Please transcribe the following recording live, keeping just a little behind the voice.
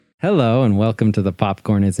Hello and welcome to The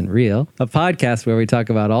Popcorn Isn't Real, a podcast where we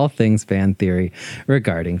talk about all things fan theory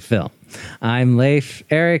regarding film. I'm Leif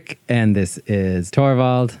Eric, and this is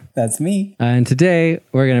Torvald. That's me. And today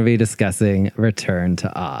we're going to be discussing Return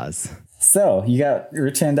to Oz. So, you got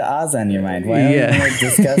Return to Oz on your mind. Why don't you want to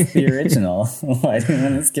discuss the original? Why do you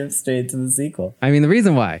want to skip straight to the sequel? I mean, the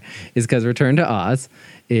reason why is because Return to Oz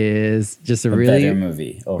is just a really better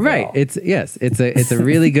movie overall. Right. It's a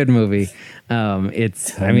really good movie.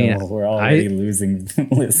 We're already losing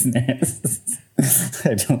listeners.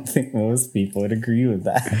 I don't think most people would agree with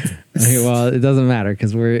that. Well, it doesn't matter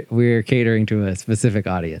because we're catering to a specific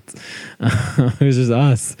audience. It's just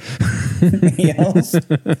us.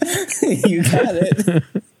 You got it.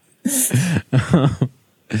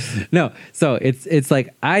 No, so it's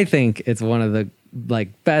like I think it's one of the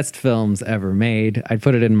best films ever made. I'd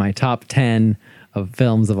put it in my top 10 of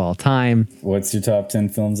films of all time. What's your top 10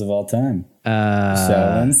 films of all time?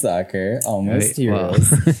 Shaolin Soccer, Almost Heroes,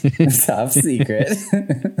 Top Secret.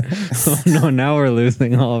 Oh no, now we're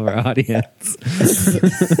losing all of our audience.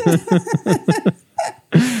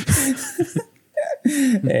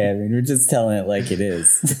 Hey, I mean, we're just telling it like it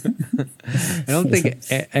is. I don't think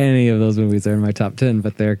any of those movies are in my top 10,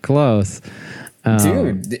 but they're close.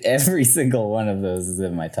 Dude, every single one of those is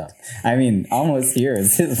in my top. I mean, Almost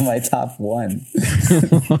Heroes is my top one.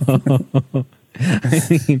 I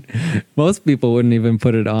mean, most people wouldn't even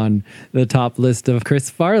put it on the top list of Chris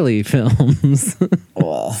Farley films.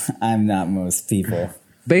 Well, I'm not most people.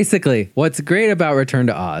 Basically, what's great about Return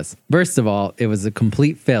to Oz, first of all, it was a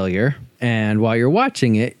complete failure. And while you're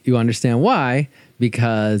watching it, you understand why,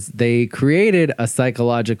 because they created a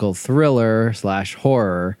psychological thriller /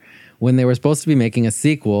 horror when they were supposed to be making a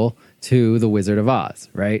sequel to The Wizard of Oz,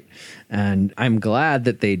 right? And I'm glad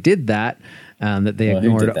that they did that. That they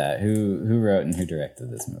ignored. Who did that? Who wrote and who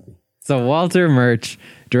directed this movie? So Walter Murch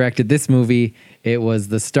directed this movie. It was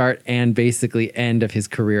the start and basically end of his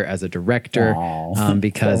career as a director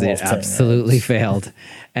because it absolutely failed.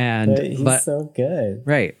 But he's so good.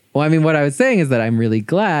 Right. Well, I mean, what I was saying is that I'm really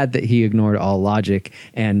glad that he ignored all logic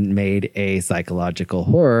and made a psychological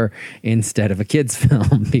horror instead of a kid's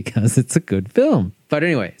film because it's a good film. But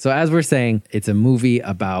anyway, so as we're saying, it's a movie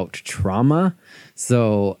about trauma.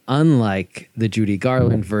 So unlike the Judy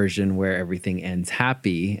Garland version where everything ends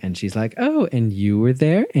happy and she's like, oh, and you were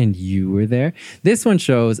there and you were there. This one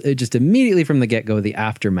shows just immediately from the get-go the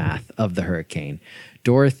aftermath of the hurricane.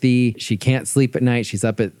 Dorothy, she can't sleep at night. She's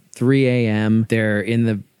up at 3 a.m. They're in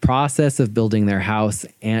the process of building their house.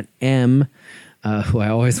 Aunt M, who I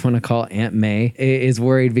always want to call Aunt May, is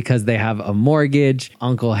worried because they have a mortgage.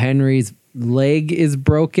 Uncle Henry's leg is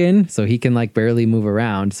broken, so he can barely move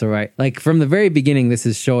around. So from the very beginning, this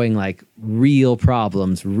is showing real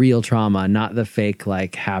problems, real trauma, not the fake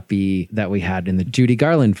happy that we had in the Judy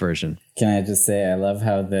Garland version. Can I just say I love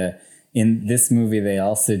how in this movie, they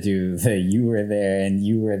also do the you were there and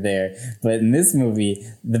you were there. But in this movie,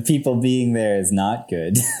 the people being there is not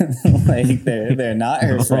good. They're not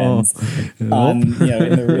her friends in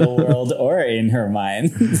the real world or in her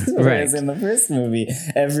mind. Whereas in the first movie,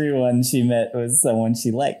 everyone she met was someone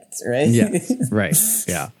she liked, right? Yeah, right.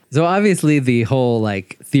 Yeah. So obviously the whole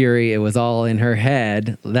theory, it was all in her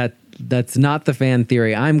head. That's not the fan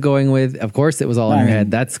theory I'm going with. Of course, it was all in her head.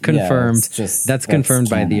 That's confirmed. That's confirmed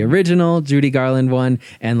by the original Judy Garland one.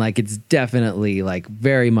 And it's definitely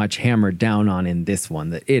very much hammered down on in this one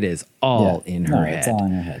that it is all in her head. It's all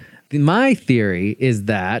in her head. My theory is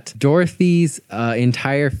that Dorothy's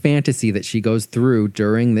entire fantasy that she goes through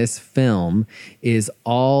during this film is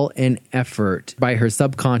all an effort by her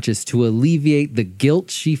subconscious to alleviate the guilt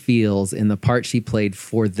she feels in the part she played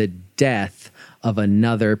for the death of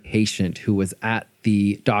another patient who was at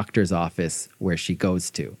the doctor's office where she goes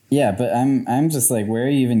to. Yeah, but I'm just where are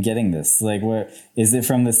you even getting this? Where is it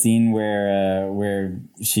from the scene where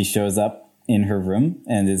she shows up in her room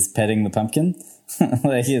and is petting the pumpkin?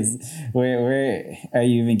 Where are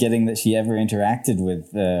you even getting that she ever interacted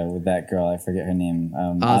with that girl? I forget her name.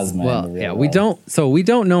 Ozma. Well, in the real world. We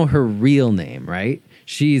don't know her real name, right?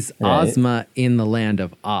 She's Ozma in the land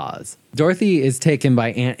of Oz. Dorothy is taken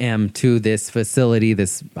by Aunt M to this facility,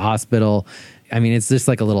 this hospital. I mean, it's just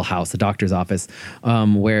a little house, a doctor's office,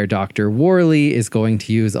 where Dr. Worley is going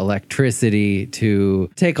to use electricity to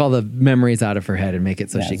take all the memories out of her head and make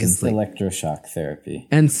it so she can sleep. Electroshock therapy.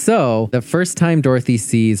 And so the first time Dorothy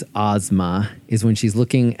sees Ozma is when she's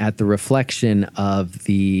looking at the reflection of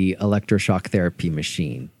the electroshock therapy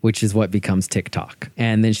machine, which is what becomes TikTok.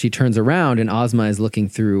 And then she turns around and Ozma is looking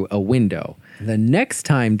through a window. The next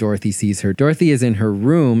time Dorothy sees her, Dorothy is in her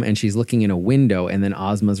room and she's looking in a window, and then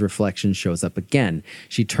Ozma's reflection shows up again.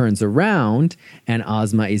 She turns around and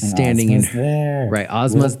Ozma is standing Ozma's there. Right,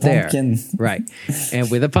 Ozma's there. Pumpkin. Right. And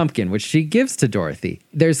with a pumpkin, which she gives to Dorothy.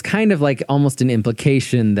 There's kind of like almost an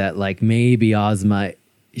implication that like maybe Ozma,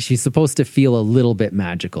 she's supposed to feel a little bit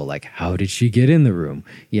magical. Like, how did she get in the room?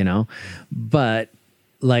 You know? But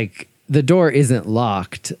like, the door isn't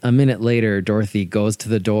locked. A minute later, Dorothy goes to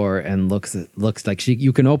the door and looks like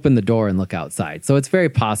you can open the door and look outside. So it's very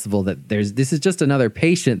possible that this is just another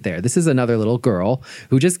patient there. This is another little girl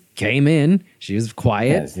who just came in. She was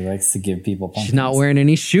quiet. Yeah, she likes to give people pumpkins. She's not wearing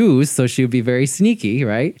any shoes, so she would be very sneaky,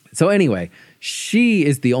 right? So anyway, she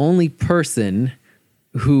is the only person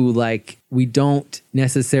who, like, we don't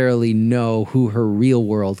necessarily know who her real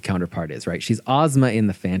world counterpart is, right? She's Ozma in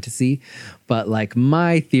the fantasy, but like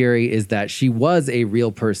my theory is that she was a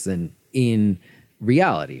real person in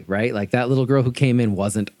reality, right? Like that little girl who came in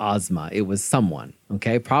wasn't Ozma. It was someone,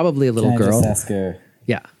 okay? Probably a little girl. Can I just ask a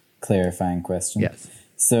clarifying question? Yes.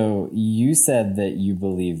 So you said that you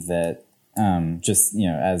believe that, just, you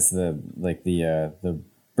know, as the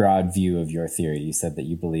broad view of your theory, you said that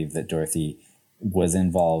you believe that Dorothy was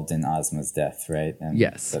involved in Ozma's death, right? And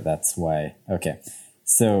yes. So that's why. Okay.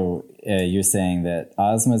 So you're saying that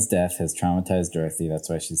Ozma's death has traumatized Dorothy. That's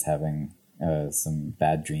why she's having some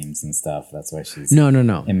bad dreams and stuff. That's why she's no.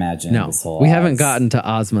 imagining this whole. We haven't gotten to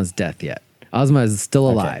Ozma's death yet. Ozma is still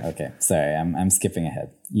alive. Okay. Sorry, I'm skipping ahead.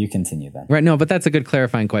 You continue then. Right. No, but that's a good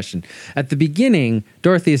clarifying question. At the beginning,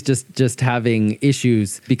 Dorothy is just having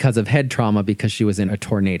issues because of head trauma because she was in a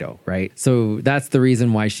tornado, right? So that's the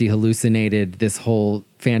reason why she hallucinated this whole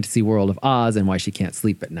fantasy world of Oz and why she can't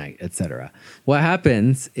sleep at night, etc. What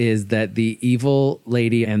happens is that the evil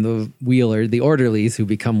lady and the wheeler, the orderlies who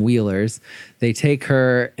become wheelers, they take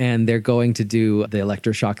her and they're going to do the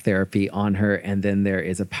electroshock therapy on her, and then there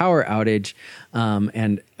is a power outage.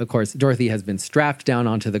 And of course, Dorothy has been strapped down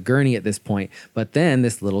onto the gurney at this point. But then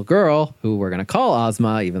this little girl, who we're going to call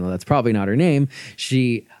Ozma, even though that's probably not her name,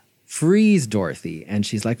 she frees Dorothy and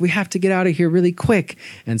she's like, we have to get out of here really quick.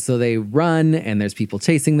 And so they run and there's people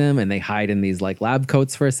chasing them and they hide in these like lab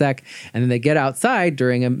coats for a sec. And then they get outside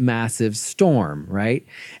during a massive storm, right?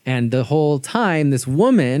 And the whole time, this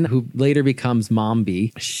woman who later becomes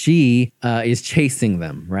Mombi, she is chasing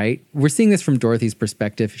them, right? We're seeing this from Dorothy's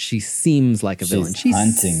perspective. She seems like a villain. She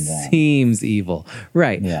hunting them. Seems evil,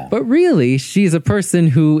 right? Yeah. But really, she's a person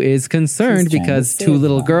who is concerned because two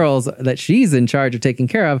little girls that she's in charge of taking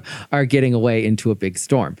care of are getting away into a big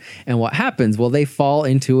storm. And what happens? Well, they fall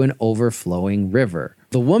into an overflowing river.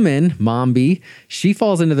 The woman, Mombi, she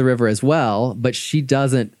falls into the river as well, but she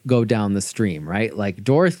doesn't go down the stream, right? Like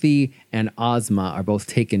Dorothy and Ozma are both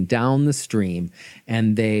taken down the stream,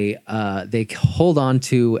 and they hold on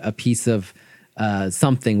to a piece of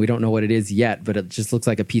something. We don't know what it is yet, but it just looks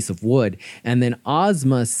like a piece of wood. And then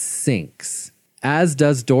Ozma sinks, as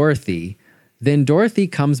does Dorothy. Then Dorothy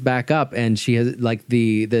comes back up and she has like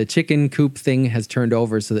the chicken coop thing has turned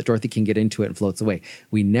over so that Dorothy can get into it and floats away.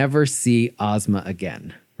 We never see Ozma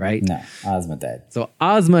again, right? No, Ozma died. So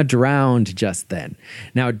Ozma drowned just then.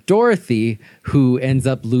 Now Dorothy, who ends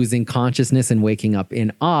up losing consciousness and waking up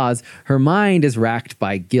in Oz, her mind is racked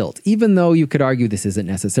by guilt. Even though you could argue this isn't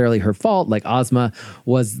necessarily her fault, like Ozma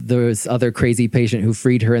was this other crazy patient who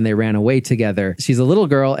freed her and they ran away together. She's a little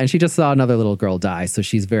girl and she just saw another little girl die, so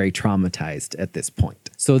she's very traumatized at this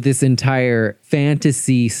point. So this entire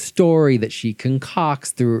fantasy story that she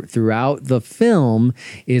concocts throughout the film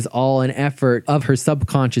is all an effort of her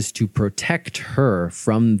subconscious to protect her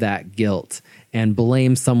from that guilt and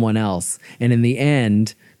blame someone else. And in the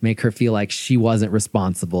end, make her feel like she wasn't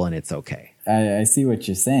responsible and it's okay. I see what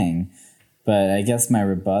you're saying, but I guess my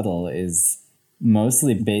rebuttal is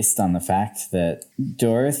mostly based on the fact that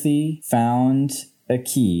Dorothy found a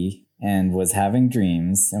key and was having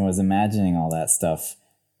dreams and was imagining all that stuff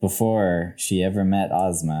before she ever met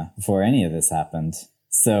Ozma, before any of this happened.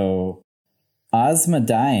 So Ozma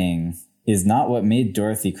dying is not what made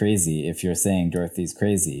Dorothy crazy, if you're saying Dorothy's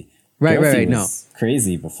crazy. Right. No.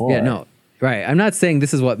 Crazy before. Yeah, no. Right. I'm not saying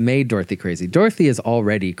this is what made Dorothy crazy. Dorothy is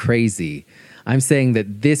already crazy. I'm saying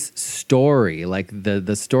that this story, like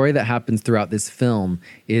the story that happens throughout this film,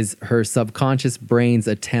 is her subconscious brain's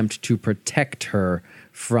attempt to protect her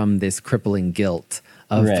from this crippling guilt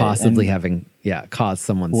of possibly having caused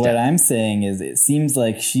someone's death. What I'm saying is it seems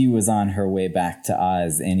like she was on her way back to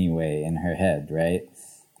Oz anyway in her head, right?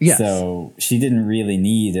 Yes. So she didn't really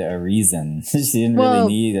need a reason. She didn't really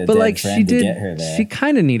need a dead friend to get her there. She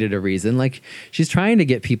kind of needed a reason. Like, she's trying to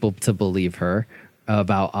get people to believe her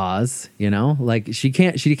about Oz, you know? Like, she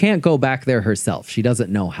can't go back there herself. She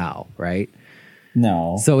doesn't know how, right?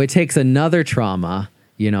 No. So it takes another trauma,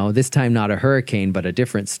 you know, this time not a hurricane, but a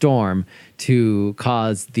different storm, to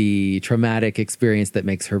cause the traumatic experience that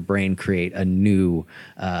makes her brain create a new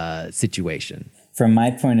situation. From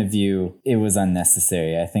my point of view, it was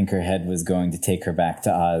unnecessary. I think her head was going to take her back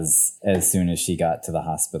to Oz as soon as she got to the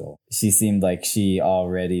hospital. She seemed like she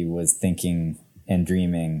already was thinking and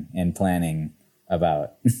dreaming and planning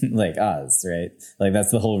about like Oz, right? Like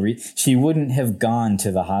that's the whole she wouldn't have gone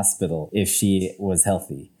to the hospital if she was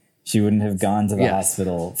healthy. She wouldn't have gone to the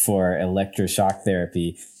hospital for electroshock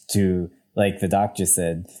therapy to, like the doctor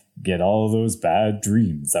said, get all those bad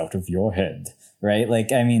dreams out of your head. Right?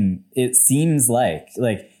 Like, I mean, it seems like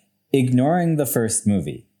ignoring the first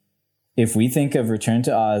movie, if we think of Return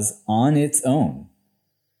to Oz on its own,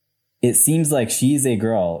 it seems like she's a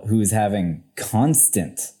girl who's having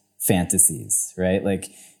constant fantasies, right? Like,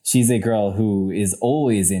 she's a girl who is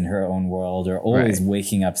always in her own world or always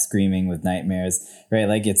waking up screaming with nightmares, right?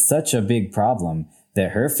 Like, it's such a big problem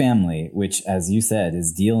that her family, which, as you said,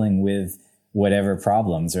 is dealing with whatever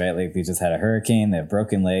problems, right? Like, they just had a hurricane, they have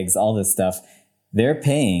broken legs, all this stuff. They're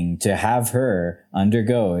paying to have her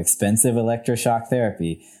undergo expensive electroshock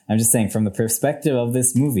therapy. I'm just saying, from the perspective of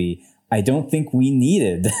this movie, I don't think we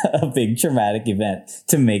needed a big traumatic event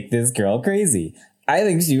to make this girl crazy. I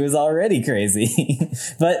think she was already crazy.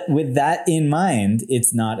 But with that in mind,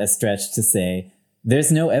 it's not a stretch to say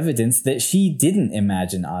there's no evidence that she didn't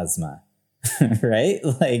imagine Ozma. Right?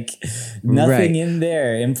 Like, nothing in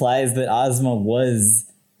there implies that Ozma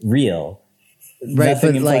was real. Right,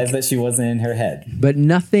 nothing but implies that she wasn't in her head. But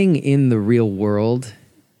nothing in the real world,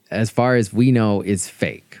 as far as we know, is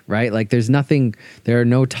fake, right? Like, there's nothing, there are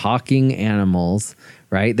no talking animals,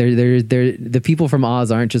 right? The people from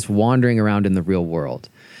Oz aren't just wandering around in the real world.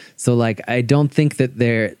 So, like, I don't think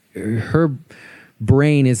that her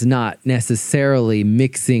brain is not necessarily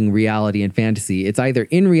mixing reality and fantasy. It's either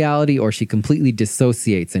in reality or she completely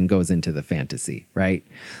dissociates and goes into the fantasy, right?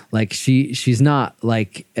 Like, she's not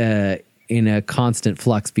like in a constant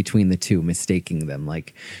flux between the two, mistaking them.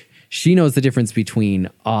 Like, she knows the difference between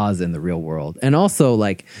Oz and the real world. And also,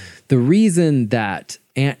 like, the reason that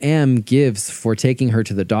Aunt Em gives for taking her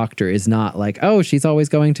to the doctor is not like, oh, she's always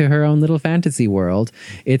going to her own little fantasy world.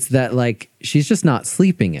 It's that, like, she's just not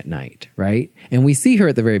sleeping at night, right? And we see her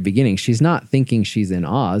at the very beginning. She's not thinking she's in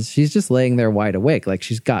Oz. She's just laying there wide awake. Like,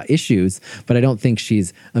 she's got issues, but I don't think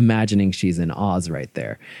she's imagining she's in Oz right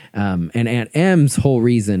there. And Aunt Em's whole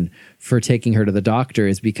reason for taking her to the doctor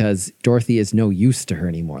is because Dorothy is no use to her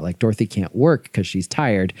anymore. Like, Dorothy can't work because she's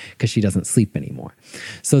tired because she doesn't sleep anymore.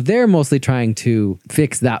 So they're mostly trying to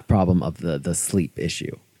fix that problem of the sleep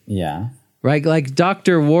issue. Yeah. Right? Like,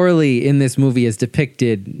 Dr. Worley in this movie is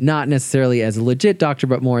depicted not necessarily as a legit doctor,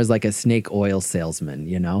 but more as like a snake oil salesman,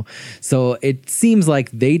 you know? So it seems like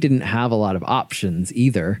they didn't have a lot of options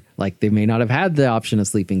either. Like, they may not have had the option of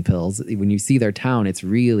sleeping pills. When you see their town, it's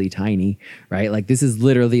really tiny, right? Like, this is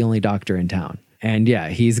literally the only doctor in town. And yeah,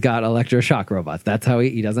 he's got electroshock robots. That's how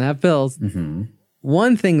he doesn't have pills. Mm-hmm.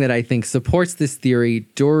 One thing that I think supports this theory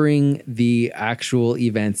during the actual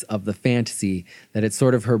events of the fantasy, that it's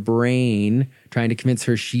sort of her brain trying to convince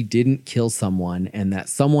her she didn't kill someone and that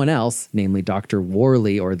someone else, namely Dr.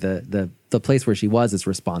 Worley or the place where she was, is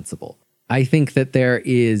responsible. I think that there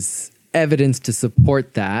is evidence to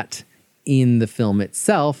support that in the film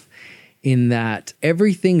itself, in that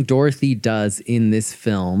everything Dorothy does in this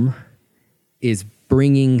film is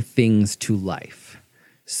bringing things to life.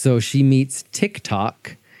 So she meets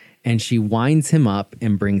TikTok and she winds him up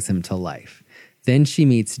and brings him to life. Then she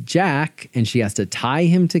meets Jack and she has to tie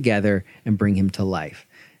him together and bring him to life.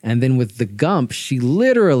 And then with the Gump, she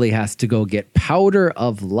literally has to go get powder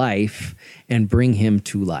of life and bring him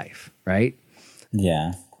to life, right?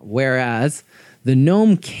 Yeah. Whereas the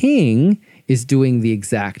Gnome King is doing the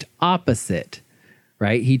exact opposite,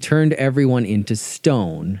 right? He turned everyone into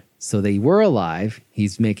stone. So they were alive,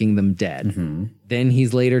 he's making them dead. Mm-hmm. Then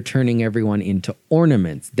he's later turning everyone into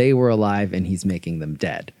ornaments. They were alive and he's making them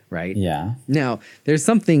dead, right? Yeah. Now, there's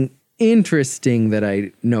something interesting that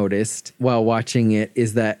I noticed while watching it,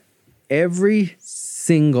 is that every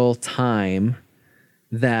single time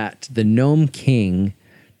that the Gnome King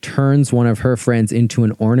turns one of her friends into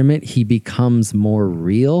an ornament, he becomes more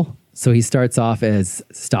real. So he starts off as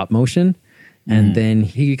stop motion, And then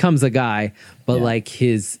he becomes a guy, but like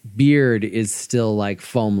his beard is still like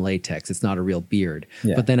foam latex. It's not a real beard.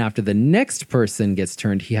 Yeah. But then after the next person gets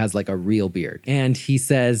turned, he has like a real beard. And he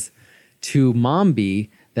says to Mombi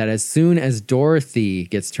that as soon as Dorothy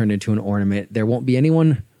gets turned into an ornament, there won't be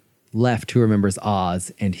anyone left who remembers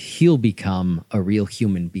Oz, and he'll become a real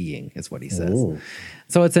human being, is what he says. Ooh.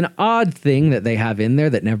 So it's an odd thing that they have in there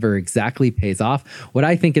that never exactly pays off. What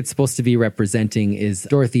I think it's supposed to be representing is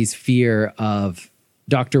Dorothy's fear of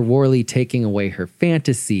Dr. Worley taking away her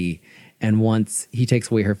fantasy. And once he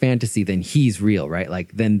takes away her fantasy, then he's real, right?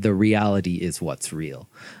 Like then the reality is what's real.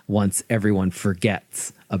 Once everyone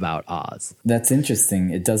forgets about Oz. That's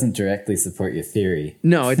interesting. It doesn't directly support your theory.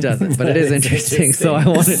 No, it doesn't, but it is interesting. So I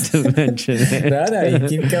wanted to mention it. No, you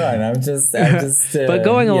keep going. I'm just but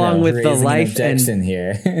going along with the life and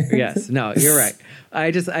here. Yes, no, you're right.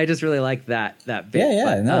 I just really like that bit.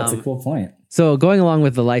 Yeah, but, no, it's a cool point. So going along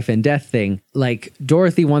with the life and death thing, like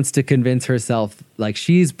Dorothy wants to convince herself like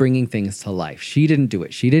she's bringing things to life. She didn't do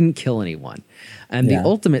it. She didn't kill anyone. And the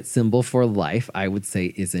ultimate symbol for life, I would say,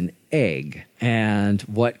 is an egg. And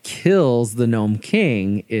what kills the Gnome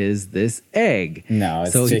King is this egg. No,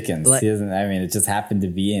 it's chickens. He doesn't. I mean, it just happened to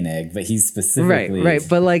be an egg, but he's specifically right.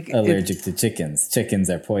 But like allergic to chickens. Chickens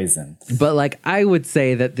are poison. But like I would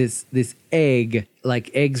say that this egg,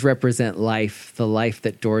 like eggs represent life, the life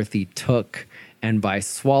that Dorothy took. And by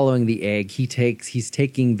swallowing the egg, he's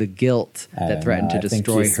taking the guilt that threatened to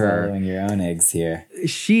destroy her. Swallowing your own eggs here.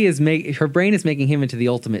 Her brain is making him into the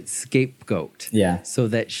ultimate scapegoat. Yeah. So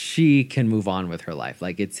that she can move on with her life.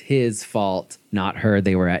 Like it's his fault, not her.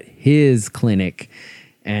 They were at his clinic.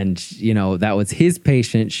 And, you know, that was his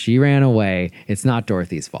patient. She ran away. It's not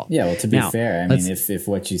Dorothy's fault. Yeah, well, to be fair, I mean, if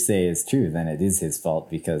what you say is true, then it is his fault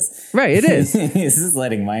because... Right, it is. He's just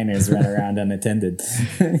letting minors run around unattended.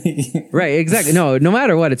 Right, exactly. No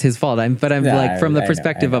matter what, it's his fault. But I'm like, from the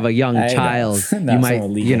perspective of a young child, you might,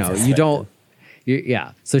 you know, you don't...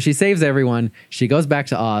 Yeah. So she saves everyone. She goes back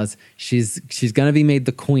to Oz. She's going to be made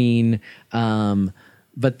the queen.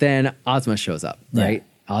 But then Ozma shows up, right?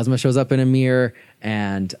 Ozma shows up in a mirror.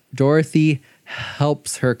 And Dorothy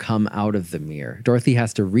helps her come out of the mirror. Dorothy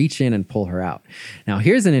has to reach in and pull her out. Now,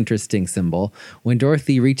 here's an interesting symbol. When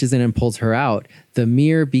Dorothy reaches in and pulls her out, the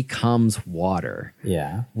mirror becomes water.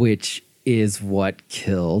 Yeah. Which is what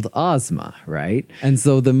killed Ozma, right? And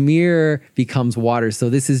so the mirror becomes water.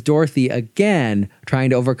 So this is Dorothy again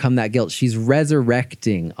trying to overcome that guilt. She's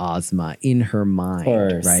resurrecting Ozma in her mind. Or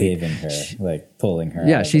right? saving her, like pulling her out.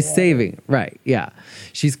 Yeah, she's saving. Right, yeah.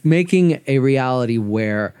 She's making a reality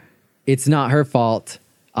where it's not her fault.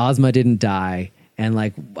 Ozma didn't die. And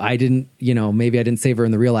like, I didn't, you know, maybe I didn't save her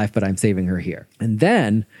in the real life, but I'm saving her here. And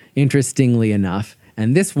then, interestingly enough,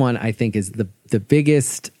 and this one I think is the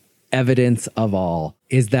biggest evidence of all,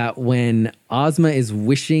 is that when Ozma is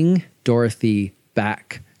wishing Dorothy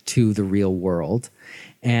back to the real world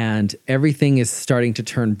and everything is starting to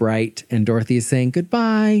turn bright and Dorothy is saying,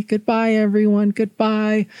 goodbye, goodbye, everyone,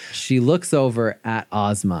 goodbye. She looks over at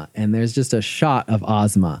Ozma and there's just a shot of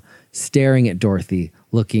Ozma staring at Dorothy,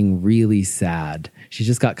 looking really sad. She's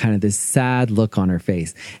just got kind of this sad look on her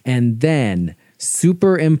face. And then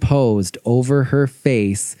superimposed over her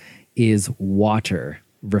face is water.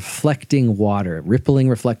 Reflecting water, rippling,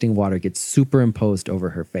 reflecting water gets superimposed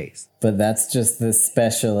over her face. But that's just the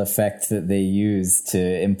special effect that they use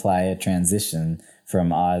to imply a transition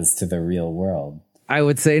from Oz to the real world. I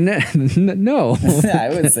would say no. I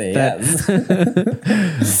would say yes.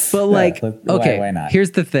 But like, okay, why not?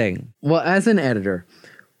 Here's the thing. Well, as an editor,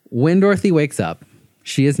 when Dorothy wakes up,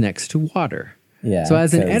 she is next to water. Yeah. So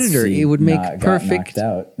as an editor, it would make perfect.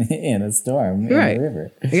 Got knocked out in a storm in right. a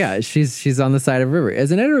river. Yeah, she's on the side of a river.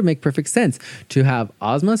 As an editor, it would make perfect sense to have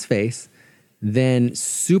Ozma's face, then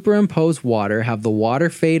superimpose water, have the water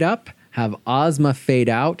fade up, have Ozma fade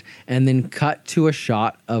out, and then cut to a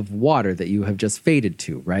shot of water that you have just faded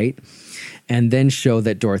to, right? And then show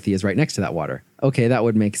that Dorothy is right next to that water. Okay, that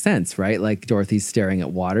would make sense, right? Like Dorothy's staring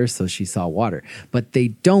at water, so she saw water. But they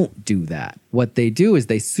don't do that. What they do is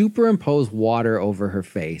they superimpose water over her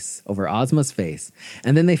face, over Ozma's face,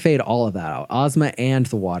 and then they fade all of that out. Ozma and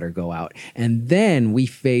the water go out. And then we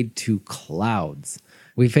fade to clouds.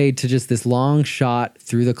 We fade to just this long shot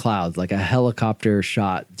through the clouds, like a helicopter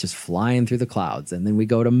shot just flying through the clouds. And then we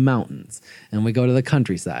go to mountains and we go to the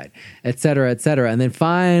countryside, et cetera, et cetera. And then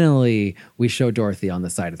finally we show Dorothy on the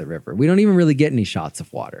side of the river. We don't even really get any shots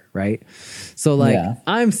of water, right? So like,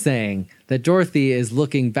 I'm saying that Dorothy is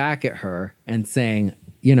looking back at her and saying,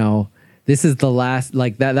 you know, this is the last,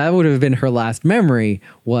 like that would have been her last memory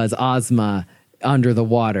was Ozma under the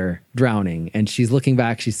water drowning, and she's looking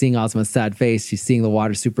back, she's seeing Ozma's sad face, she's seeing the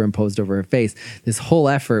water superimposed over her face. This whole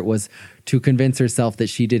effort was to convince herself that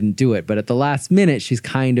she didn't do it, but at the last minute she's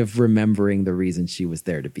kind of remembering the reason she was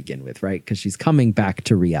there to begin with, right? Because she's coming back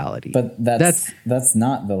to reality. But that's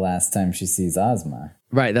not the last time she sees Ozma.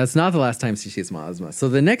 Right, that's not the last time she sees Ozma. So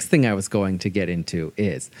the next thing I was going to get into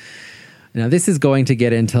is, now this is going to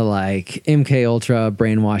get into like MK Ultra,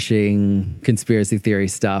 brainwashing, conspiracy theory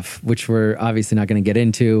stuff, which we're obviously not going to get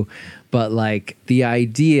into, but like the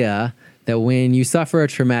idea that when you suffer a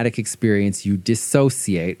traumatic experience, you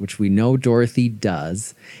dissociate, which we know Dorothy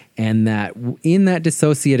does, and that in that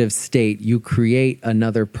dissociative state, you create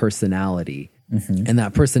another personality. Mm-hmm. And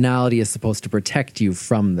that personality is supposed to protect you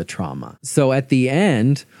from the trauma. So at the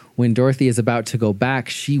end, when Dorothy is about to go back,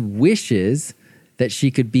 she wishes that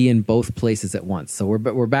she could be in both places at once. So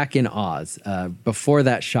we're back in Oz. Before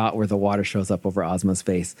that shot where the water shows up over Ozma's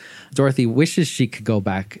face, Dorothy wishes she could go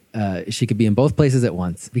back. She could be in both places at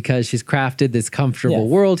once because she's crafted this comfortable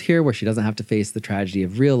world here where she doesn't have to face the tragedy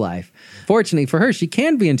of real life. Fortunately for her, she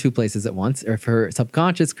can be in two places at once, or if her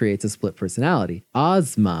subconscious creates a split personality.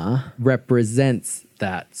 Ozma represents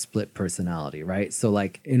that split personality, right? So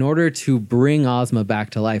like in order to bring Ozma back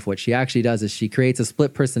to life, what she actually does is she creates a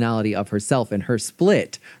split personality of herself, and her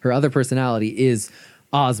other personality is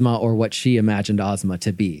Ozma, or what she imagined Ozma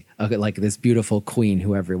to be, like this beautiful queen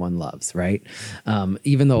who everyone loves, right?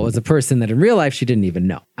 Even though it was a person that in real life she didn't even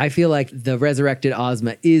know. I feel like the resurrected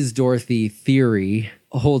Ozma is Dorothy theory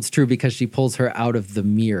holds true because she pulls her out of the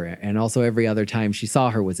mirror. And also every other time she saw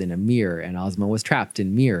her was in a mirror, and Ozma was trapped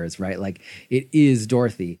in mirrors, right? Like it is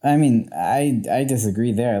Dorothy. I mean, I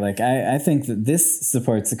disagree there. Like I think that this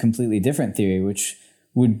supports a completely different theory, which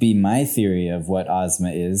would be my theory of what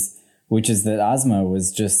Ozma is, which is that Ozma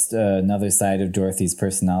was just another side of Dorothy's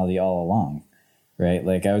personality all along, right?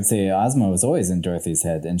 Like I would say Ozma was always in Dorothy's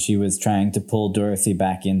head, and she was trying to pull Dorothy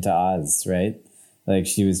back into Oz, right? Like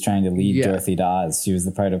she was trying to lead Dorothy to Oz. She was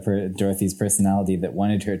the part of Dorothy's personality that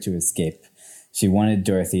wanted her to escape. She wanted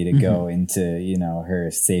Dorothy to go into, you know,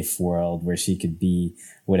 her safe world where she could be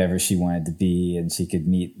whatever she wanted to be, and she could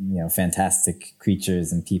meet, you know, fantastic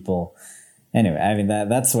creatures and people. Anyway, I mean,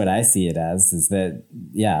 that's what I see it as, is that,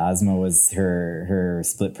 yeah, Ozma was her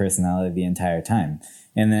split personality the entire time.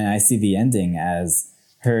 And then I see the ending as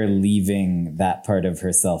her leaving that part of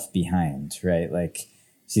herself behind, right? Like,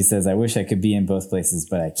 she says, I wish I could be in both places,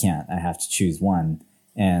 but I can't. I have to choose one.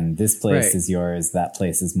 And this place is yours. That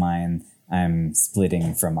place is mine. I'm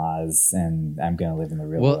splitting from Oz, and I'm going to live in the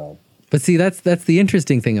real world. But see, that's the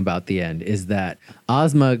interesting thing about the end, is that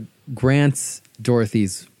Ozma grants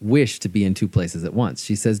Dorothy's wish to be in two places at once.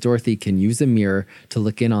 She says Dorothy can use a mirror to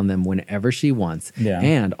look in on them whenever she wants. Yeah.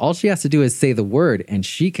 And all she has to do is say the word and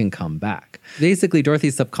she can come back. Basically,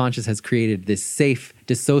 Dorothy's subconscious has created this safe,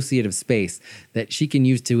 dissociative space that she can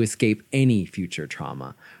use to escape any future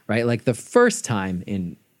trauma, right? Like the first time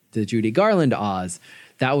in the Judy Garland Oz,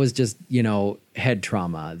 that was just, you know, head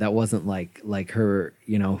trauma. That wasn't like her,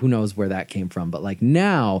 you know, who knows where that came from. But like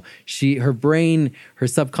now, her brain, her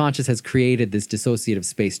subconscious has created this dissociative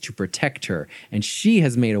space to protect her. And she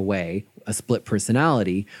has made a split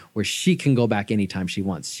personality where she can go back anytime she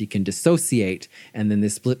wants. She can dissociate, and then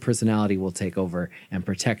this split personality will take over and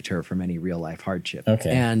protect her from any real life hardship.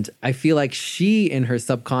 Okay. And I feel like she in her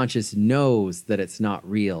subconscious knows that it's not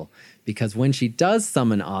real, because when she does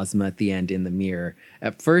summon Ozma at the end in the mirror,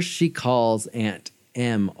 at first she calls Aunt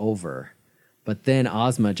Em over, but then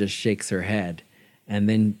Ozma just shakes her head, and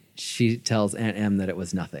then she tells Aunt Em that it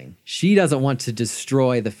was nothing. She doesn't want to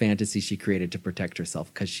destroy the fantasy she created to protect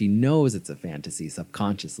herself, because she knows it's a fantasy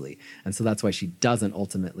subconsciously. And so that's why she doesn't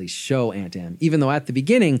ultimately show Aunt Em, even though at the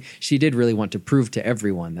beginning she did really want to prove to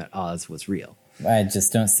everyone that Oz was real. I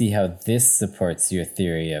just don't see how this supports your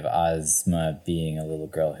theory of Ozma being a little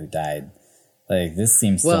girl who died. Like, this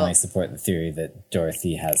seems to only support the theory that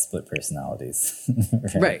Dorothy has split personalities.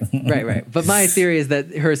 Right. But my theory is that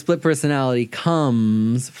her split personality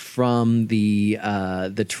comes from the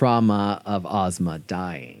trauma of Ozma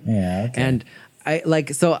dying. Yeah. Okay. And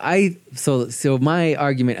so my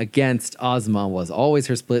argument against Ozma was always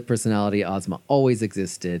her split personality. Ozma always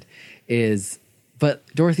existed. But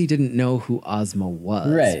Dorothy didn't know who Ozma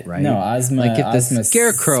was, right? No, Ozma. Like if the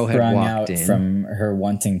Scarecrow had walked out in from her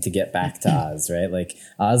wanting to get back to Oz, right? Like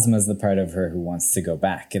Ozma's the part of her who wants to go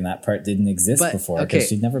back, and that part didn't exist before because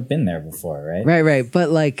she'd never been there before, right? Right.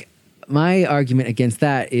 But like my argument against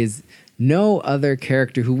that is no other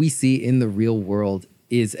character who we see in the real world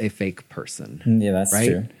is a fake person. Yeah, that's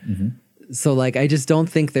true. Mm-hmm. So like I just don't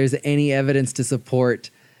think there's any evidence to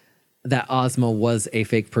support that Ozma was a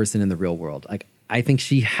fake person in the real world. Like I think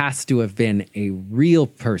she has to have been a real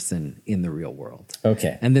person in the real world.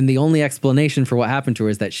 Okay. And then the only explanation for what happened to her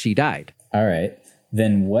is that she died. All right.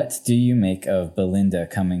 Then what do you make of Belinda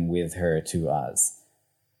coming with her to Oz?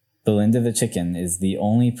 Belinda the chicken is the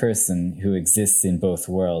only person who exists in both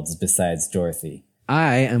worlds besides Dorothy.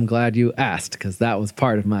 I am glad you asked, because that was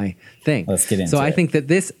part of my thing. Let's get into So I it. think that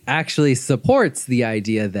this actually supports the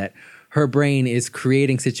idea that her brain is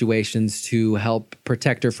creating situations to help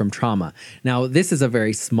protect her from trauma. Now, this is a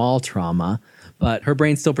very small trauma, but her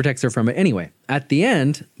brain still protects her from it anyway. At the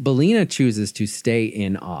end, Bellina chooses to stay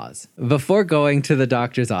in Oz. Before going to the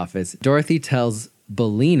doctor's office, Dorothy tells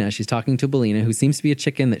Bellina, she's talking to Bellina, who seems to be a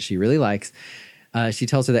chicken that she really likes. She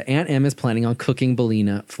tells her that Aunt Em is planning on cooking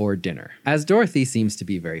Bellina for dinner. As Dorothy seems to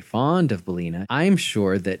be very fond of Bellina, I'm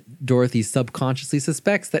sure that Dorothy subconsciously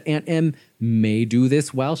suspects that Aunt Em may do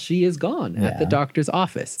this while she is gone at the doctor's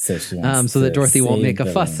office. So she wants so that to Dorothy won't save make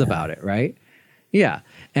a fuss Bellina. about it, right? Yeah.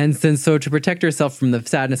 And then so to protect herself from the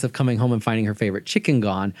sadness of coming home and finding her favorite chicken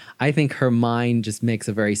gone, I think her mind just makes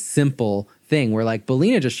a very simple thing where like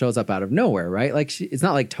Bellina just shows up out of nowhere, right? Like it's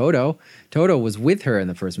not like Toto. Toto was with her in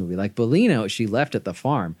the first movie. Like Bellina, she left at the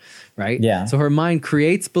farm, right? Yeah. So her mind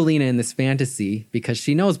creates Bellina in this fantasy because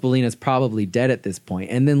she knows Bellina's probably dead at this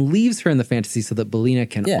point, and then leaves her in the fantasy so that Bellina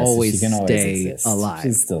can Yeah, so always she can always stay exist. alive.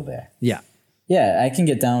 She's still there. Yeah. Yeah, I can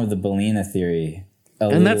get down with the Bellina theory.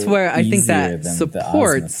 And that's where I think that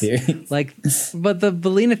supports, theory. but the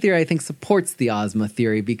Bellina theory, I think, supports the Ozma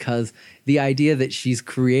theory because the idea that she's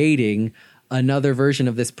creating another version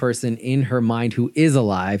of this person in her mind who is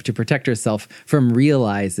alive to protect herself from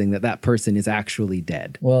realizing that that person is actually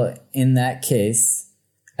dead. Well, in that case,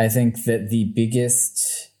 I think that the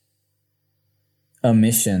biggest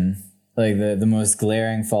omission, like the most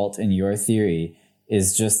glaring fault in your theory,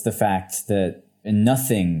 is just the fact that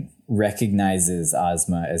nothing recognizes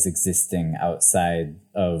Ozma as existing outside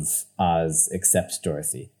of Oz except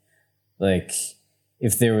Dorothy. Like,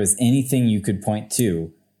 if there was anything you could point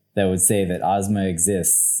to that would say that Ozma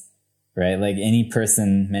exists, right? Like any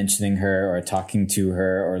person mentioning her or talking to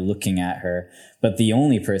her or looking at her, but the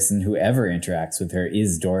only person who ever interacts with her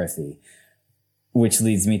is Dorothy, which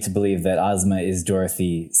leads me to believe that Ozma is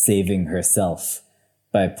Dorothy saving herself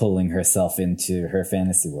by pulling herself into her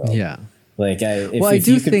fantasy world. Yeah. Like, if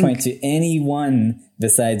you could point to anyone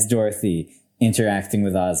besides Dorothy interacting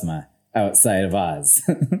with Ozma outside of Oz,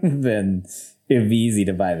 then it would be easy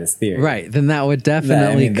to buy this theory. Right. Then that would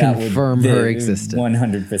definitely confirm her existence.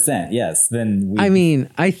 100%. Yes. Then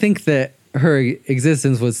I think that her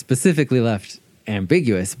existence was specifically left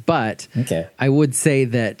ambiguous, but okay. I would say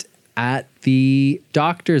that at the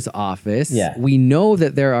doctor's office, Yeah. we know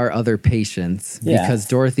that there are other patients Yeah. because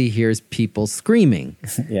Dorothy hears people screaming.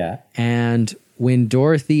 Yeah. And when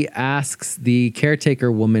Dorothy asks the caretaker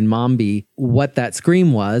woman, Mombi, what that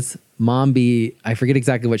scream was, Mombi, I forget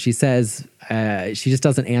exactly what she says. She just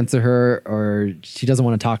doesn't answer her, or she doesn't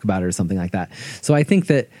want to talk about it or something like that. So I think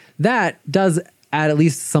that does add at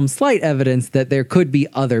least some slight evidence that there could be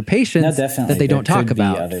other patients that they don't talk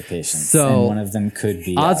about. Other patients. So and one of them could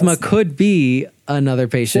be Ozma could be another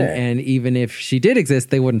patient, Sure. and even if she did exist,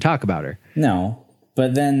 they wouldn't talk about her. No,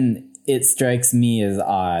 but then it strikes me as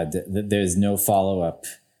odd that there's no follow-up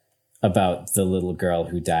about the little girl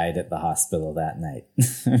who died at the hospital that night.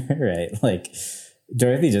 Right? Like,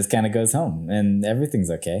 Dorothy just kind of goes home and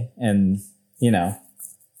everything's okay. And,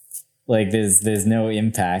 like there's no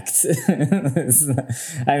impact.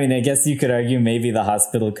 I mean, I guess you could argue maybe the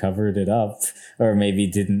hospital covered it up or maybe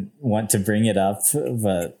didn't want to bring it up,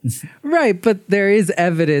 but Right, but there is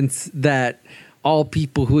evidence that all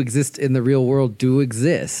people who exist in the real world do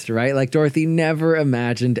exist, right? Like Dorothy never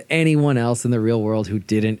imagined anyone else in the real world who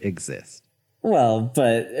didn't exist. well,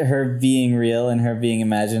 but her being real and her being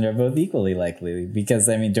imagined are both equally likely because,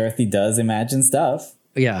 I mean, Dorothy does imagine stuff.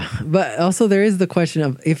 Yeah, but also there is the question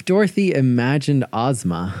of if Dorothy imagined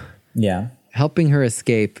Ozma Yeah. helping her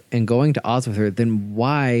escape and going to Oz with her, then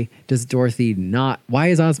why is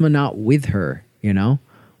Ozma not with her,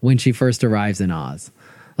 when she first arrives in Oz?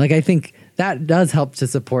 Like, I think that does help to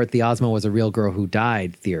support the Ozma was a real girl who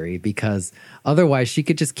died theory, because otherwise she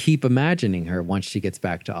could just keep imagining her once she gets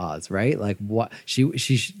back to Oz, right? Like, why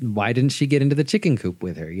didn't she get into the chicken coop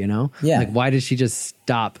with her, Yeah. Like, why did she just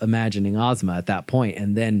stop imagining Ozma at that point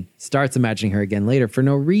and then starts imagining her again later for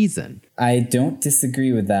no reason? I don't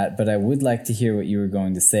disagree with that, but I would like to hear what you were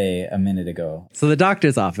going to say a minute ago. So the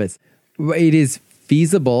doctor's office, it is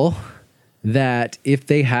feasible that if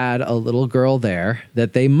they had a little girl there,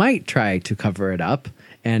 that they might try to cover it up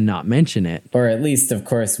and not mention it. Or at least, of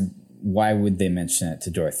course, why would they mention it to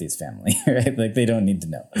Dorothy's family, right? Like, they don't need to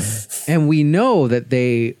know. And we know that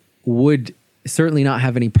they would certainly not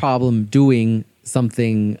have any problem doing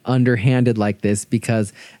something underhanded like this,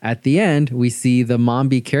 because at the end we see the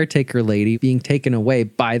Mombi caretaker lady being taken away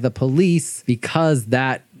by the police because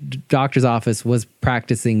that doctor's office was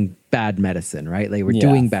practicing bad medicine, right? They were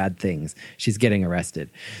doing bad things. She's getting arrested.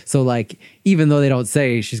 So like, even though they don't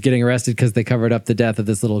say she's getting arrested because they covered up the death of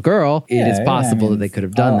this little girl, it is possible that they could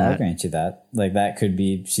have done that. I'll grant you that. Like, that could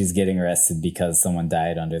be she's getting arrested because someone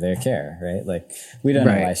died under their care, right? Like, we don't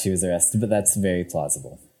know why she was arrested, but that's very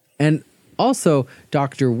plausible. And also,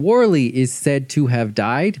 Dr. Worley is said to have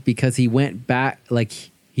died because he went back, like,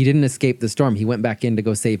 he didn't escape the storm. He went back in to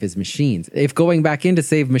go save his machines. If going back in to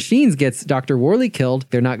save machines gets Dr. Worley killed,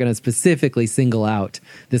 they're not going to specifically single out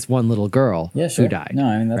this one little girl who died. No,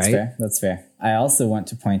 I mean, that's fair. That's fair. I also want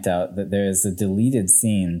to point out that there is a deleted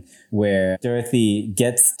scene where Dorothy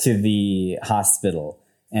gets to the hospital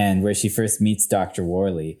and where she first meets Dr.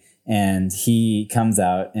 Worley, and he comes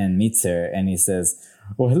out and meets her and he says,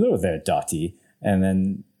 "Well, hello there, Dottie." And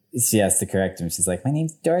then she has to correct him. She's like, "My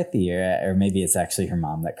name's Dorothy," or maybe it's actually her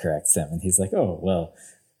mom that corrects him. And he's like, "Oh, well,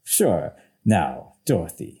 sure. Now,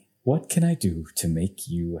 Dorothy, what can I do to make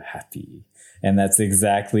you happy?" And that's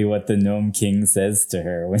exactly what the Gnome King says to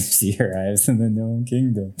her when she arrives in the Gnome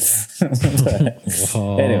Kingdom.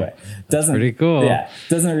 Anyway, pretty cool. Yeah,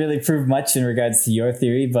 doesn't really prove much in regards to your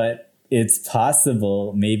theory, but it's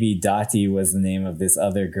possible maybe Dottie was the name of this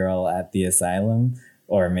other girl at the asylum.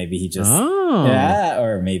 Or maybe he just,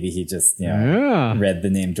 or maybe he just, read the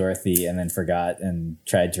name Dorothy and then forgot and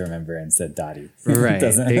tried to remember and said Dottie. Right.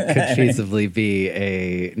 It could feasibly be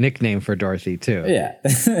a nickname for Dorothy too. Yeah.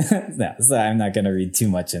 No, so I'm not going to read too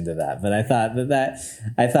much into that, but I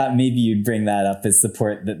thought maybe you'd bring that up as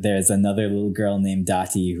support that there's another little girl named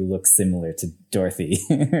Dottie who looks similar to Dorothy.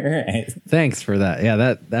 Right. Thanks for that.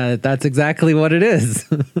 Yeah, that's exactly what it is.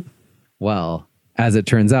 Well, as it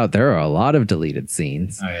turns out, there are a lot of deleted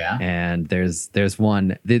scenes. Oh, yeah? And there's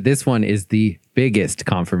one. This one is the biggest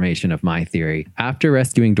confirmation of my theory. After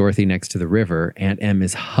rescuing Dorothy next to the river, Aunt Em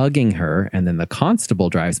is hugging her, and then the constable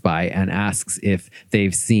drives by and asks if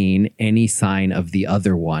they've seen any sign of the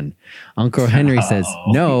other one. Uncle Henry says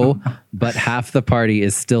no, but half the party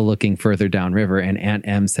is still looking further downriver, and Aunt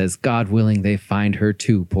Em says, God willing, they find her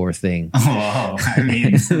too, poor thing. Oh, I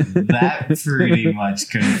mean, that pretty much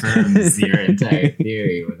confirms your entire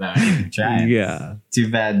theory without even trying. Yeah. Too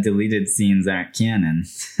bad deleted scenes aren't canon.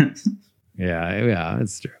 Yeah,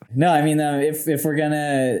 it's true. No, I mean, if we're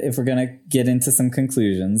gonna get into some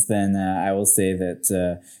conclusions, then I will say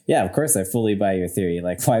that of course, I fully buy your theory.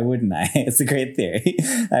 Like, why wouldn't I? It's a great theory.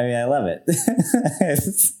 I mean, I love it.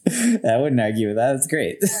 I wouldn't argue with that. It's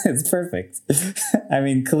great. It's perfect. I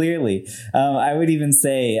mean, clearly, I would even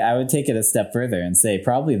say I would take it a step further and say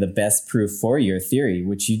probably the best proof for your theory,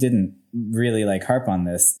 which you didn't really harp on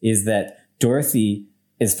this, is that Dorothy,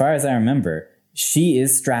 as far as I remember, she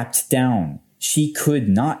is strapped down. She could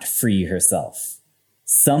not free herself.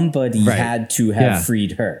 Somebody had to have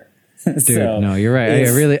freed her. Dude, no, you're right.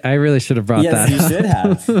 I really should have brought that up. Yes, you should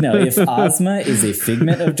have. No, if Ozma is a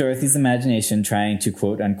figment of Dorothy's imagination trying to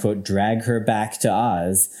quote unquote drag her back to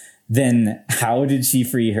Oz, then how did she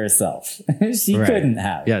free herself? She couldn't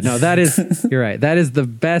have. Yeah, no, you're right. That is the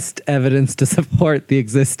best evidence to support the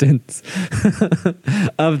existence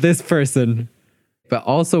of this person. But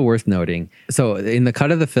also worth noting, so in the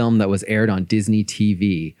cut of the film that was aired on Disney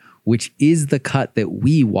TV, which is the cut that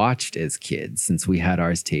we watched as kids, since we had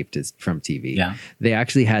ours taped from TV, they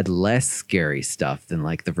actually had less scary stuff than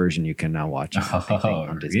the version you can now watch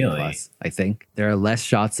on Disney Plus. I think there are less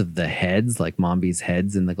shots of the heads, like Mombi's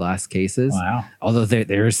heads in the glass cases. Wow. Although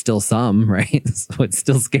there are still some, right? So it's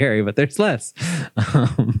still scary, but there's less.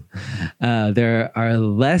 There are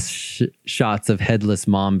less shots of headless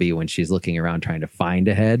Mombi when she's looking around trying to find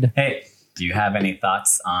a head. Hey, do you have any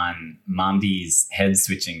thoughts on Mombi's head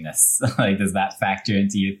switchingness? Does that factor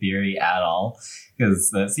into your theory at all?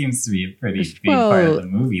 Because that seems to be a pretty big part of the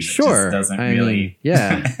movie that just doesn't really...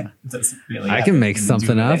 doesn't really I can make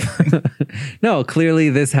something up. No, clearly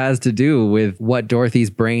this has to do with what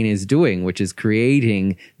Dorothy's brain is doing, which is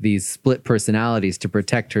creating these split personalities to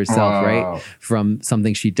protect herself, right? From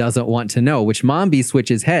something she doesn't want to know, which Mombi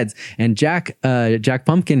switches heads. And Jack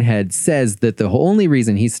Pumpkinhead says that the only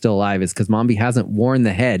reason he's still alive is because Mombi hasn't worn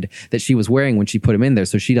the head that she was wearing when she put him in there,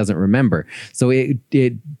 so she doesn't remember. So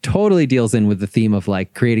it totally deals in with the theme of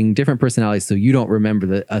creating different personalities so you don't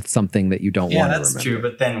remember something that you don't want to remember. Yeah, that's true.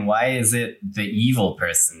 But then why is it the evil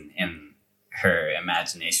person her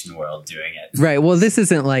imagination world doing it. Right. Well, this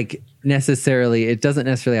isn't like necessarily, it doesn't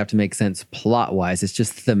necessarily have to make sense plot wise. It's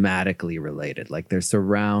just thematically related. Like they're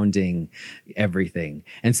surrounding everything.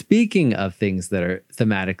 And speaking of things that are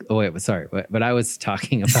thematic, but I was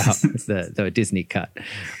talking about the Disney cut.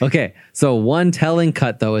 Okay. So one telling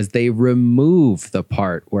cut though is they remove the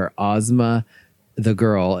part where Ozma, the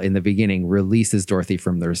girl in the beginning, releases Dorothy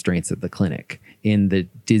from the restraints at the clinic in the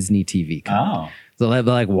Disney TV cut. Oh. So they're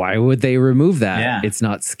like, why would they remove that? Yeah. It's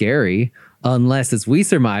not scary. Unless, as we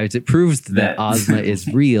surmised, it proves that Ozma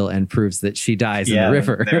is real and proves that she dies in the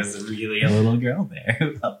river. There was really a little girl there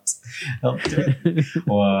who helped her.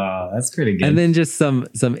 Wow, that's pretty good. And then just some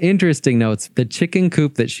interesting notes. The chicken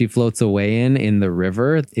coop that she floats away in the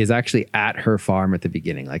river is actually at her farm at the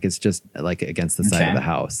beginning. Like it's just like against the side of the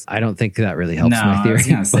house. I don't think that really helps my theory. I was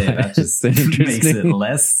going to say that just makes it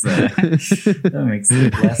less,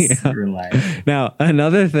 reliable. Now,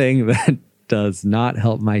 another thing that does not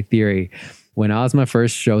help my theory. When Ozma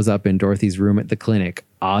first shows up in Dorothy's room at the clinic,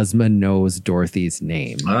 Ozma knows Dorothy's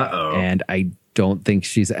name. Uh-oh. And I don't think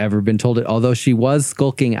she's ever been told it, although she was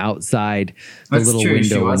skulking outside the little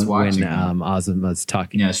window when Ozma's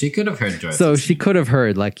talking. Yeah, she could have heard Dorothy. So she could have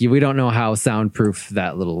heard, like, we don't know how soundproof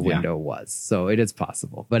that little window was. So it is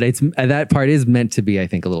possible. But that part is meant to be, I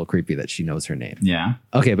think, a little creepy that she knows her name. Yeah.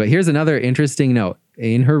 Okay, but here's another interesting note.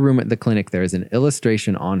 In her room at the clinic, there is an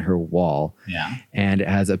illustration on her wall. Yeah. And it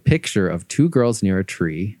has a picture of two girls near a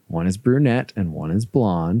tree. One is brunette and one is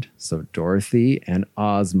blonde. So Dorothy and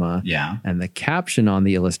Ozma. Yeah. And the caption on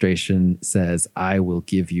the illustration says, "I will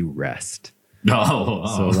give you rest." Oh.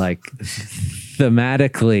 So like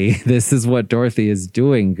thematically, this is what Dorothy is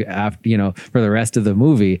doing after, for the rest of the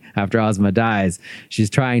movie after Ozma dies. She's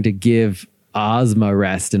trying to give Ozma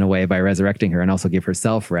rest in a way by resurrecting her and also give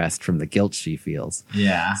herself rest from the guilt she feels.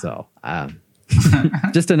 Yeah. So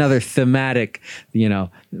just another thematic,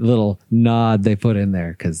 little nod they put in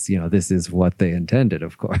there because, this is what they intended,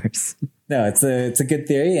 of course. No, it's a good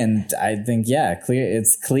theory. And I think,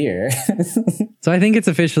 it's clear. So I think it's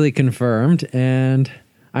officially confirmed. And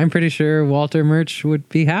I'm pretty sure Walter Murch would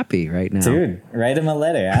be happy right now. Dude, write him a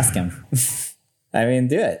letter. Ask him. I mean,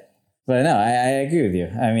 do it. But no, I agree with you.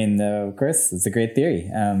 I mean, of course, it's a great theory.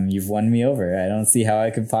 You've won me over. I don't see how I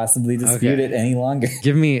could possibly dispute it any longer.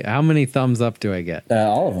 Give me, how many thumbs up do I get?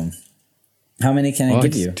 All of them. How many can I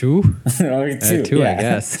give you? Two? Two, I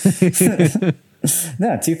guess.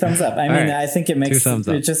 No, 2 thumbs up. I mean, I think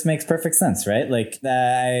it just makes perfect sense, right? Like,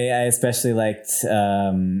 I especially liked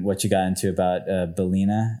what you got into about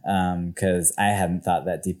Bellina, because I hadn't thought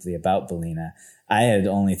that deeply about Bellina. I had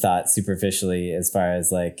only thought superficially as far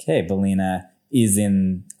as like, hey, Bellina is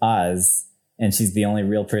in Oz and she's the only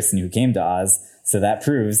real person who came to Oz. So that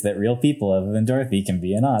proves that real people other than Dorothy can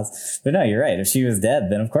be in Oz. But no, you're right. If she was dead,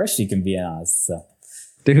 then of course she can be in Oz. So,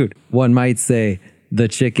 dude, one might say the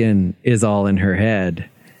chicken is all in her head.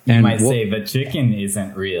 You might say the chicken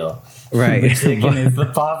isn't real. Right. The chicken is the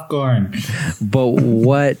popcorn. But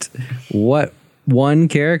what one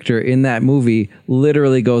character in that movie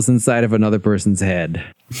literally goes inside of another person's head?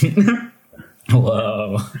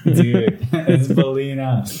 Whoa, dude, it's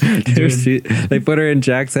Bellina. Dude, they put her in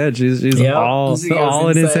Jack's head. She's all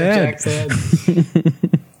in his head.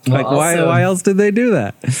 Like, well, why else did they do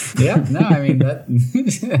that? Yeah, no, I mean,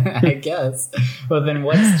 that, I guess. But then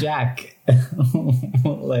what's Jack?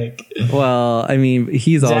 Well, I mean,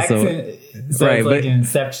 he's Jack's also... So it's like an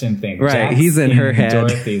Inception thing. Right, Jack's he's in her head.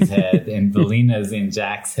 Dorothy's head, and Bellina's in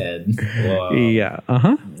Jack's head. Whoa. Yeah,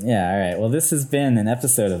 Yeah, all right. Well, this has been an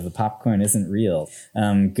episode of The Popcorn Isn't Real.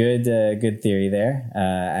 Good theory there.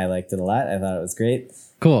 I liked it a lot. I thought it was great.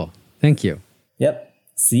 Cool. Thank you. Yep.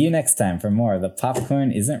 See you next time for more The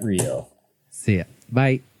Popcorn Isn't Real. See ya.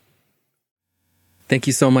 Bye. Thank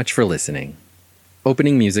you so much for listening.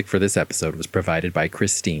 Opening music for this episode was provided by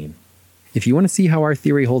Christine. If you want to see how our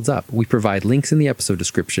theory holds up, we provide links in the episode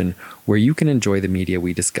description where you can enjoy the media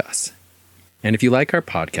we discuss. And if you like our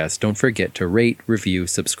podcast, don't forget to rate, review,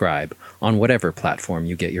 subscribe on whatever platform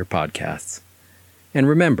you get your podcasts. And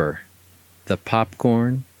remember, the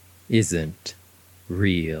popcorn isn't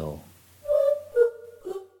real.